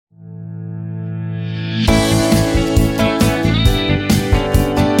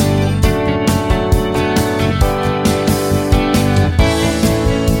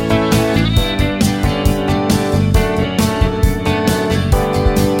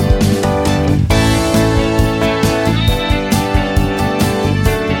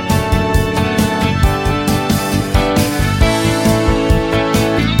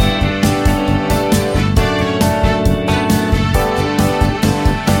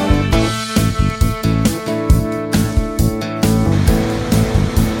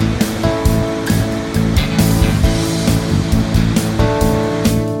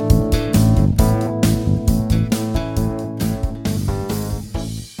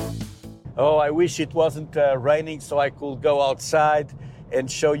Oh, I wish it wasn't raining so I could go outside and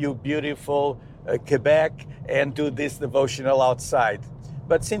show you beautiful Quebec and do this devotional outside.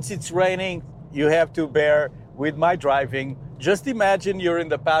 But since it's raining, you have to bear with my driving. Just imagine you're in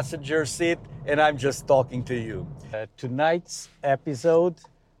the passenger seat and I'm just talking to you. Tonight's episode,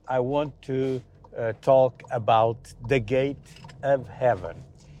 I want to talk about the gate of heaven.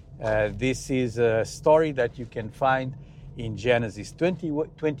 This is a story that you can find in Genesis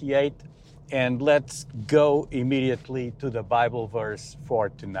 28, and let's go immediately to the Bible verse for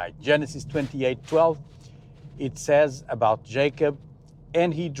tonight. Genesis 28:12, it says about Jacob,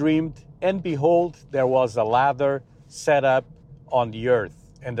 and he dreamed, and behold, there was a ladder set up on the earth,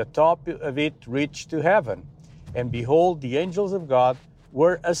 and the top of it reached to heaven. And behold, the angels of God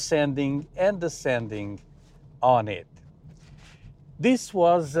were ascending and descending on it. This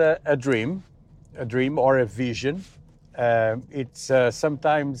was a dream or a vision. It's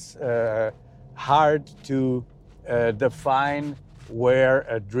sometimes hard to define where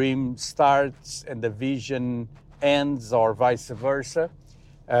a dream starts and the vision ends, or vice versa.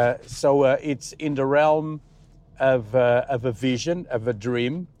 So it's in the realm of a vision, of a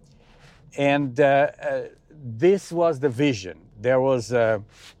dream. And this was the vision. There was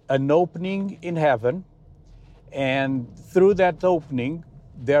an opening in heaven, and through that opening,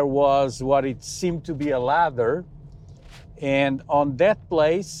 there was what it seemed to be a ladder. And on that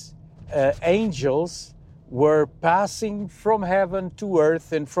place, angels were passing from heaven to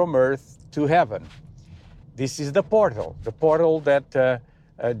earth and from earth to heaven. This is the portal that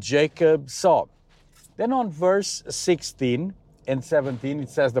Jacob saw. Then on verse 16 and 17, it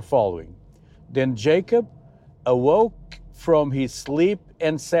says the following. Then Jacob awoke from his sleep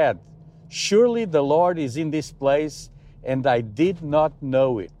and said, surely the Lord is in this place, and I did not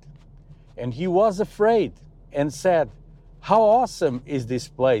know it. And he was afraid and said, how awesome is this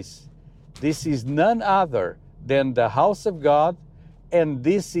place! This is none other than the house of God, and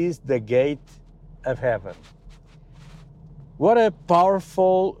this is the gate of heaven. What a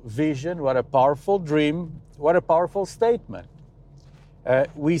powerful vision, what a powerful dream, what a powerful statement.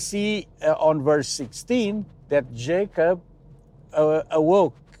 We see on verse 16 that Jacob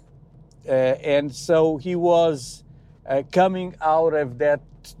awoke, and so he was coming out of that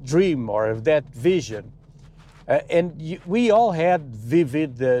dream or of that vision. And we all had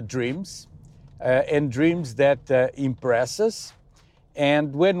vivid dreams and dreams that impress us.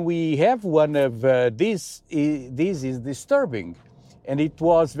 And when we have one of these is disturbing. And it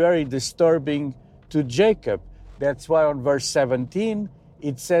was very disturbing to Jacob. That's why on verse 17,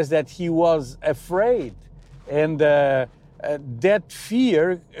 it says that he was afraid. And that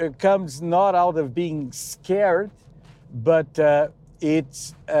fear comes not out of being scared, but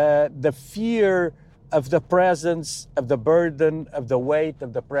it's the fear of the presence, of the burden, of the weight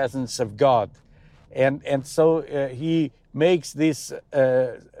of the presence of God. And so he makes this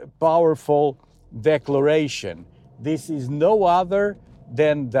powerful declaration. This is no other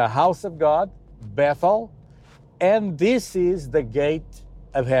than the house of God, Bethel, and this is the gate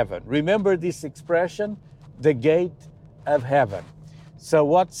of heaven. Remember this expression, the gate of heaven. So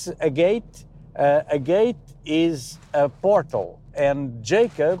what's a gate? A gate is a portal, and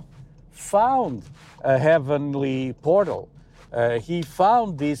Jacob found a heavenly portal. He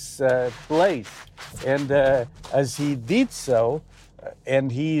found this place, and as he did so,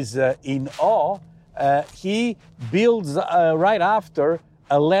 and he's in awe, he builds right after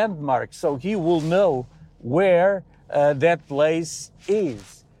a landmark, so he will know where that place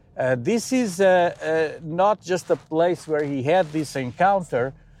is. This is not just a place where he had this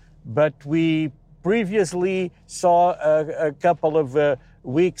encounter, but we previously saw a couple of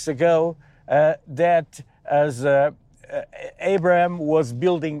weeks ago that as Abraham was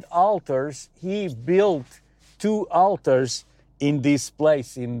building altars, he built 2 altars in this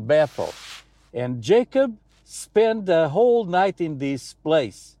place, in Bethel. And Jacob spent the whole night in this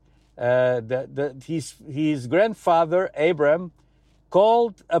place. His grandfather, Abraham,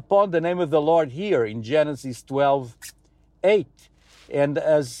 called upon the name of the Lord here in Genesis 12:8. And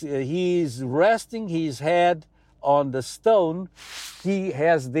as he is resting his head on the stone, he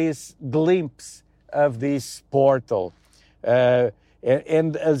has this glimpse of this portal.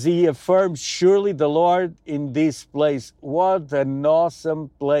 And as he affirms, surely the Lord in this place. What an awesome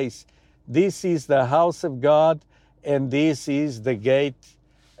place. This is the house of God, and this is the gate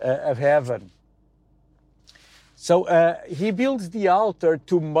of heaven. So he builds the altar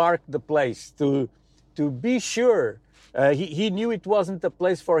to mark the place, to be sure. He knew it wasn't a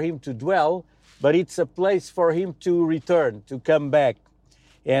place for him to dwell, but it's a place for him to return, to come back.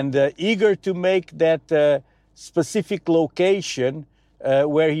 And eager to make that specific location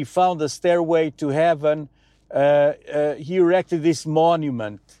where he found a stairway to heaven, he erected this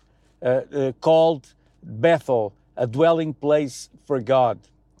monument called Bethel, a dwelling place for God.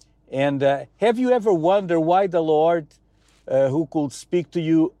 And have you ever wondered why the Lord, who could speak to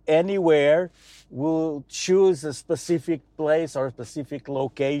you anywhere, will choose a specific place or a specific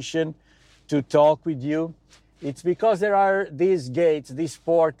location to talk with you? It's because there are these gates, these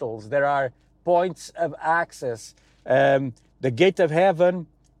portals, there are points of access. The gate of heaven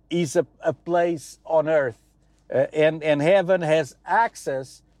is a place on earth, and heaven has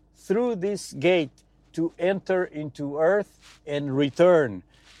access through this gate to enter into earth and return.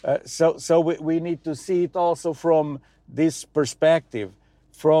 So we need to see it also from this perspective,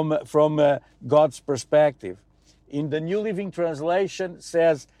 from God's perspective. In the New Living Translation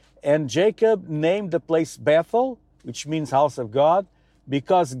says, "And Jacob named the place Bethel," which means house of God,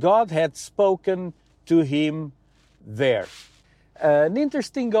 "because God had spoken to him there." An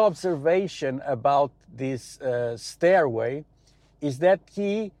interesting observation about this stairway is that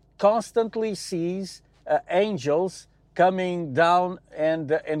he constantly sees angels coming down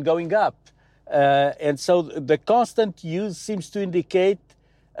and going up. And so the constant use seems to indicate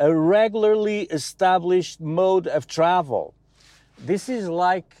a regularly established mode of travel. This is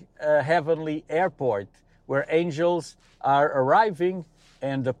like a heavenly airport where angels are arriving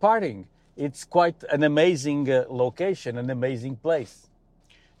and departing. It's quite an amazing location, an amazing place.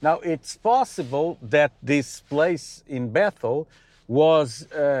 Now, it's possible that this place in Bethel was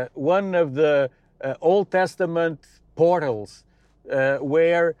one of the Old Testament portals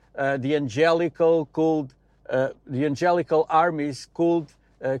where the angelical armies could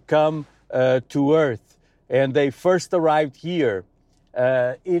come to earth, and they first arrived here.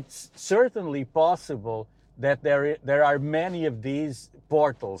 It's certainly possible that there are many of these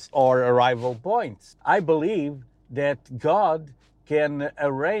portals or arrival points. I believe that God can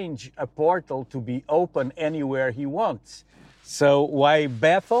arrange a portal to be open anywhere he wants. So why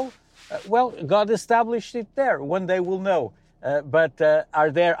Bethel? Well, God established it there. One day we'll know. But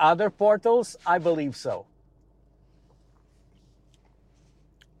are there other portals? I believe so.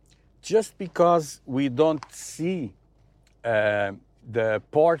 Just because we don't see the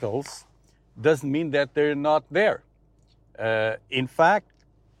portals doesn't mean that they're not there. In fact,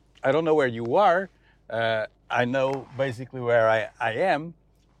 I don't know where you are. I know basically where I am.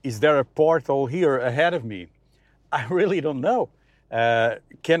 Is there a portal here ahead of me? I really don't know.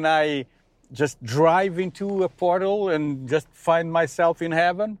 Can I just drive into a portal and just find myself in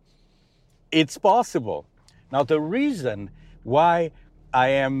heaven? It's possible. Now, the reason why I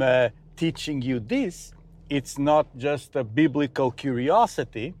am teaching you this, it's not just a biblical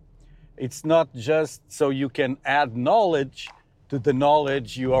curiosity. It's not just so you can add knowledge to the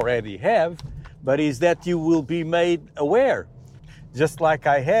knowledge you already have, but is that you will be made aware. Just like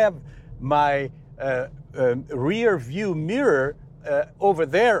I have my rear view mirror over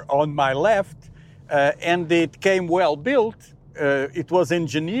there on my left, and it came well built. It was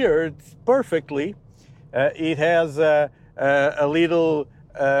engineered perfectly. It has a little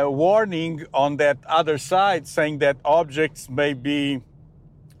warning on that other side saying that objects may be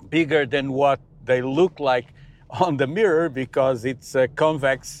bigger than what they look like on the mirror because it's a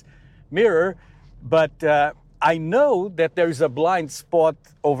convex mirror. But I know that there is a blind spot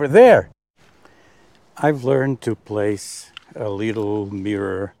over there. I've learned to place a little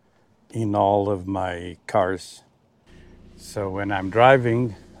mirror in all of my cars. So when I'm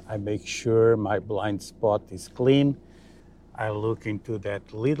driving, I make sure my blind spot is clean. I look into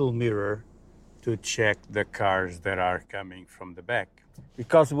that little mirror to check the cars that are coming from the back.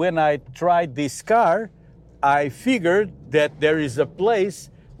 Because when I tried this car, I figured that there is a place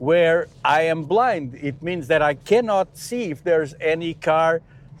where I am blind. It means that I cannot see if there's any car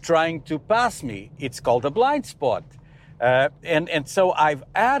trying to pass me. It's called a blind spot. And so I've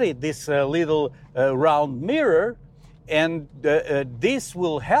added this little round mirror, and this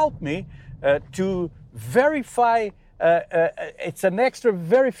will help me to verify. It's an extra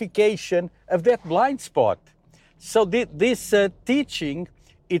verification of that blind spot. So this teaching,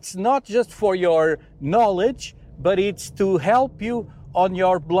 it's not just for your knowledge, but it's to help you on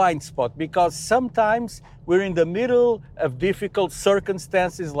your blind spot, because sometimes we're in the middle of difficult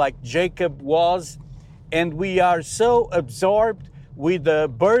circumstances like Jacob was, and we are so absorbed with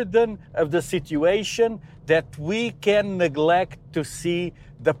the burden of the situation that we can neglect to see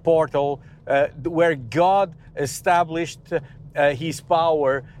the portal where God established his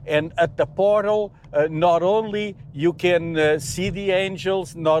power. And at the portal, not only you can see the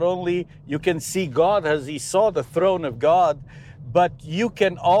angels, not only you can see God as he saw the throne of God, but you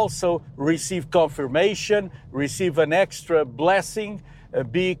can also receive confirmation, receive an extra blessing,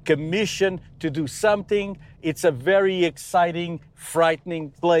 be commissioned to do something. It's a very exciting,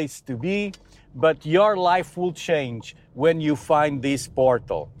 frightening place to be, but your life will change when you find this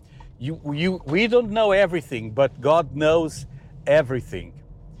portal. We don't know everything, but God knows everything.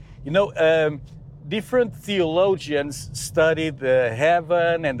 You know, different theologians studied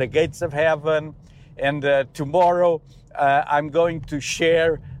heaven and the gates of heaven, and tomorrow I'm going to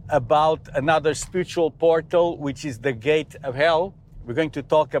share about another spiritual portal, which is the gate of hell. We're going to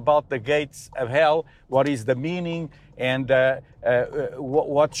talk about the gates of hell, what is the meaning, and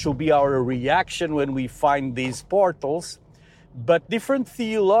what should be our reaction when we find these portals. But different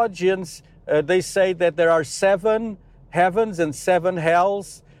theologians, they say that there are 7 heavens and 7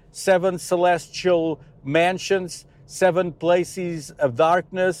 hells, 7 celestial mansions, 7 places of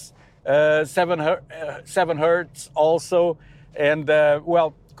darkness, 7 hertz also. And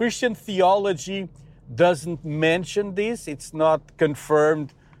well, Christian theology doesn't mention this. It's not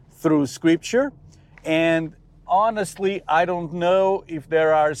confirmed through Scripture. And honestly, I don't know if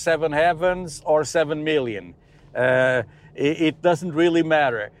there are 7 heavens or 7 million. It doesn't really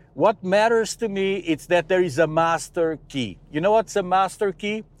matter. What matters to me is that there is a master key. You know what's a master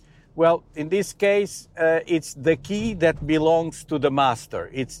key? Well, in this case, it's the key that belongs to the master.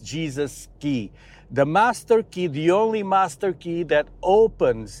 It's Jesus' key. The master key, the only master key that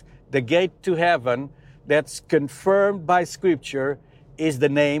opens the gate to heaven, that's confirmed by Scripture, is the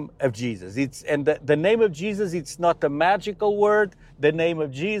name of Jesus. The name of Jesus, it's not a magical word, the name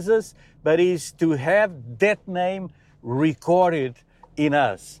of Jesus, but is to have that name recorded in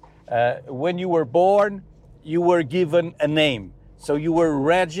us. When you were born, you were given a name. So you were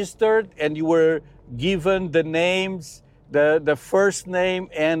registered and you were given the names, the first name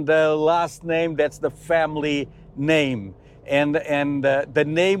and the last name, that's the family name. And the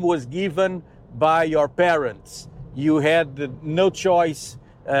name was given by your parents. You had no choice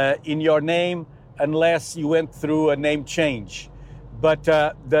in your name unless you went through a name change. But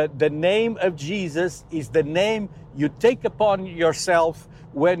the name of Jesus is the name you take upon yourself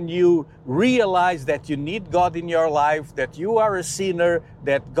when you realize that you need God in your life, that you are a sinner,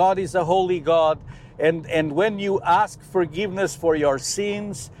 that God is a holy God, and when you ask forgiveness for your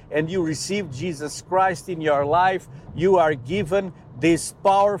sins and you receive Jesus Christ in your life, you are given this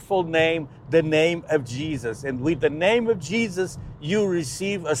powerful name, the name of Jesus. And with the name of Jesus, you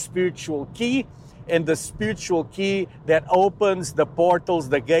receive a spiritual key, and the spiritual key that opens the portals,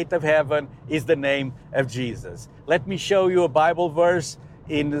 the gate of heaven, is the name of Jesus. Let me show you a Bible verse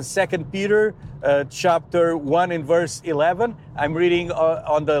in 2 Peter chapter 1 and verse 11. I'm reading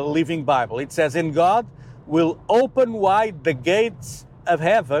on the Living Bible. It says, "And God will open wide the gates of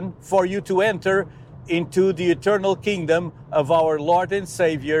heaven for you to enter into the eternal kingdom of our Lord and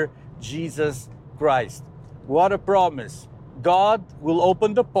Savior, Jesus Christ." What a promise. God will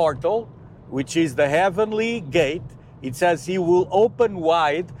open the portal, which is the heavenly gate. It says He will open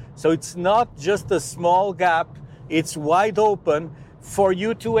wide, so it's not just a small gap, it's wide open for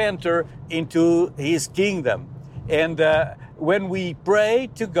you to enter into His kingdom. And when we pray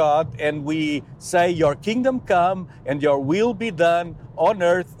to God and we say, "Your kingdom come and your will be done on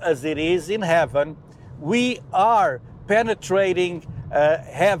earth as it is in heaven," we are penetrating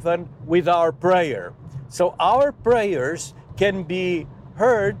heaven with our prayer. So our prayers can be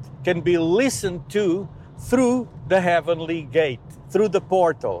heard, can be listened to through the heavenly gate, through the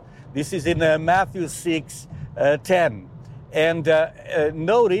portal. This is in Matthew 6:10. And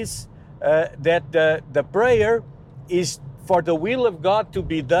notice that the prayer is for the will of God to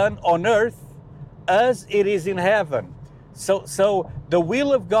be done on earth as it is in heaven. So the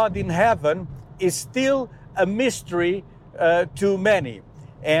will of God in heaven is still a mystery to many,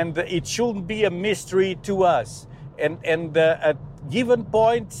 and it shouldn't be a mystery to us. And at given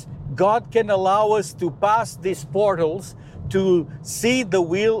points, God can allow us to pass these portals to see the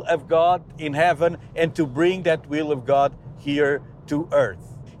will of God in heaven and to bring that will of God here to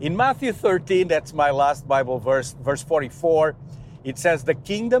earth. In Matthew 13, that's my last Bible verse, verse 44, it says, "The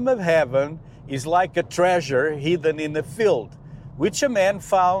kingdom of heaven is like a treasure hidden in a field, which a man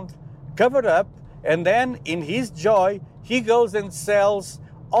found, covered up, and then in his joy he goes and sells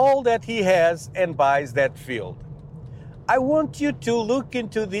all that he has and buys that field." I want you to look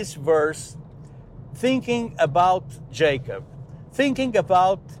into this verse thinking about Jacob, thinking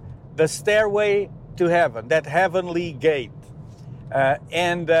about the stairway to heaven, that heavenly gate.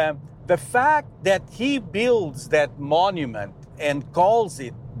 And the fact that he builds that monument and calls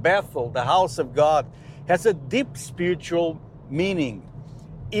it Bethel, the house of God, has a deep spiritual meaning.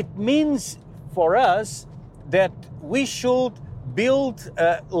 It means for us that we should build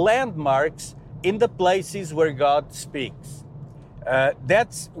landmarks in the places where God speaks.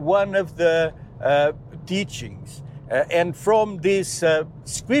 That's one of the teachings. And from this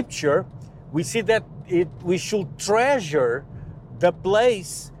scripture, we see that we should treasure the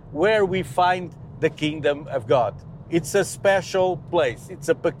place where we find the kingdom of God. It's a special place. It's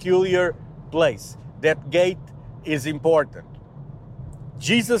a peculiar place. That gate is important.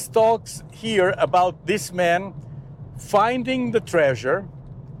 Jesus talks here about this man finding the treasure,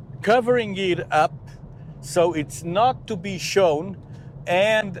 covering it up so it's not to be shown,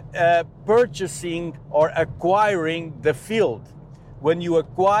 and purchasing or acquiring the field. When you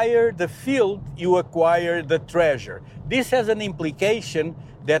acquire the field, you acquire the treasure. This has an implication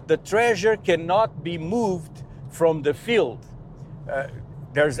that the treasure cannot be moved from the field.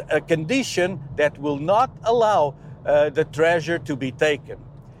 There's a condition that will not allow the treasure to be taken.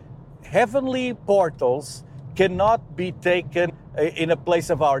 Heavenly portals cannot be taken in a place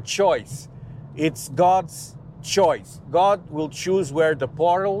of our choice. It's God's choice. God will choose where the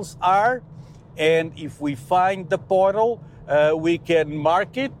portals are, and if we find the portal, we can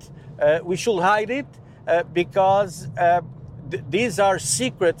mark it. We should hide it because these are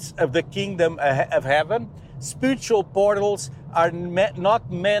secrets of the kingdom of heaven. Spiritual portals are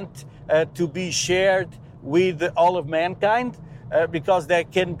not meant to be shared with all of mankind because there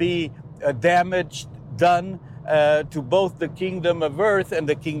can be damage done to both the kingdom of earth and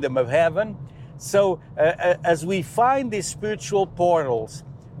the kingdom of heaven. So as we find these spiritual portals,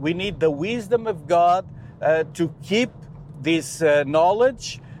 we need the wisdom of God to keep this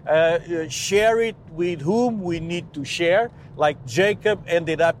knowledge, share it with whom we need to share. Like Jacob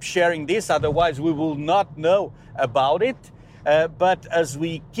ended up sharing this, otherwise we will not know about it. But as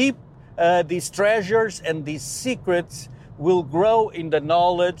we keep these treasures and these secrets, we'll grow in the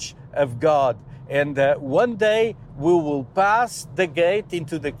knowledge of God. And one day we will pass the gate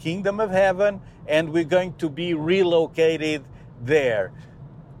into the kingdom of heaven, and we're going to be relocated there.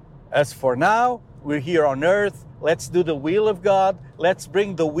 As for now, we're here on earth. Let's do the will of God. Let's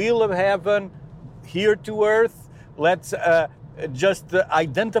bring the will of heaven here to earth. Let's just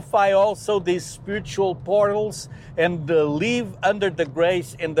identify also these spiritual portals and live under the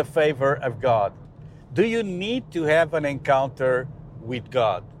grace and the favor of God. Do you need to have an encounter with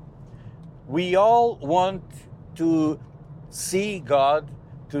God? We all want to see God,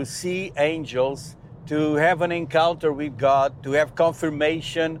 to see angels, to have an encounter with God, to have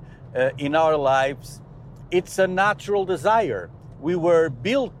confirmation in our lives. It's a natural desire. We were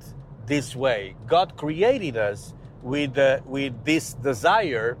built this way. God created us with this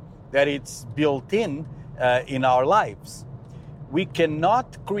desire that it's built in our lives. We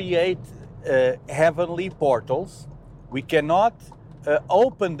cannot create heavenly portals. We cannot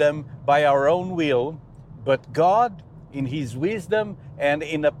open them by our own will, but God, in His wisdom and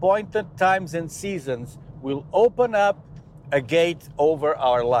in appointed times and seasons, will open up a gate over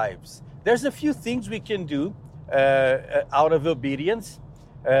our lives. There's a few things we can do out of obedience.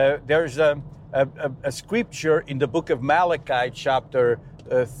 There's a scripture in the book of Malachi, chapter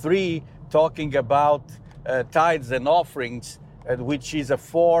 3, talking about tithes and offerings, which is a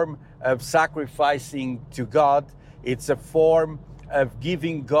form of sacrificing to God. It's a form of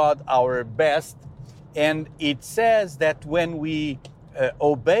giving God our best. And it says that when we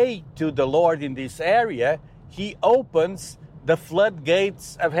obey to the Lord in this area, He opens the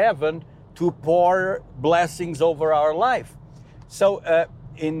floodgates of heaven to pour blessings over our life. So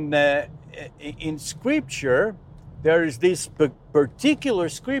in Scripture, there is this particular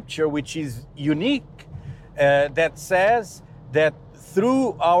Scripture which is unique that says that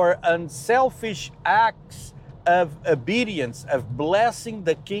through our unselfish acts of obedience, of blessing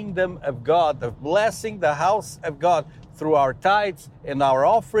the kingdom of God, of blessing the house of God through our tithes and our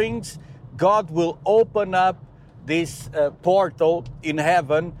offerings, God will open up this portal in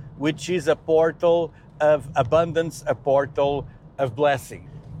heaven, which is a portal of abundance, a portal of blessing.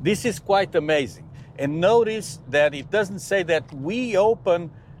 This is quite amazing. And notice that it doesn't say that we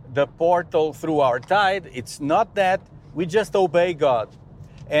open the portal through our tithe. It's not that. We just obey God.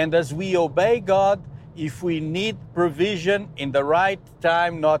 And as we obey God, if we need provision in the right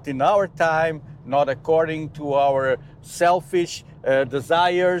time, not in our time, not according to our selfish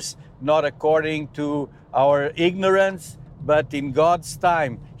desires, not according to our ignorance, but in God's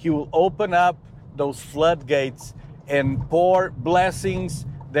time, He will open up those floodgates and pour blessings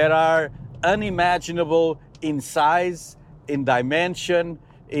that are unimaginable in size, in dimension,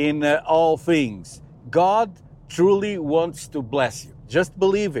 in all things. God truly wants to bless you. Just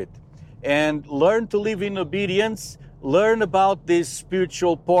believe it and learn to live in obedience. Learn about these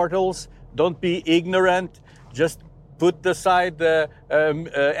spiritual portals. Don't be ignorant. Just put aside the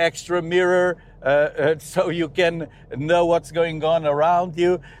extra mirror so you can know what's going on around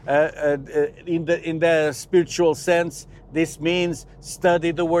you. In the spiritual sense, this means study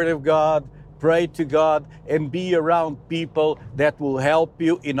the Word of God, pray to God, and be around people that will help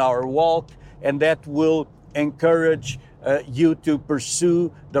you in our walk and that will encourage you to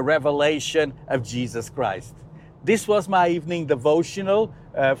pursue the revelation of Jesus Christ. This was my evening devotional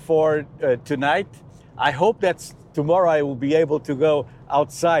for tonight. I hope that tomorrow I will be able to go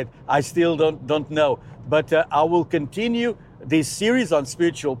outside. I still don't know, but I will continue this series on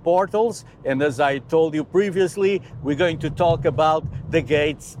spiritual portals, and as I told you previously, we're going to talk about the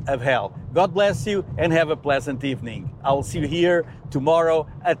gates of hell. God bless you and have a pleasant evening. I will see you here tomorrow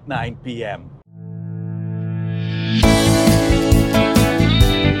at 9 p.m.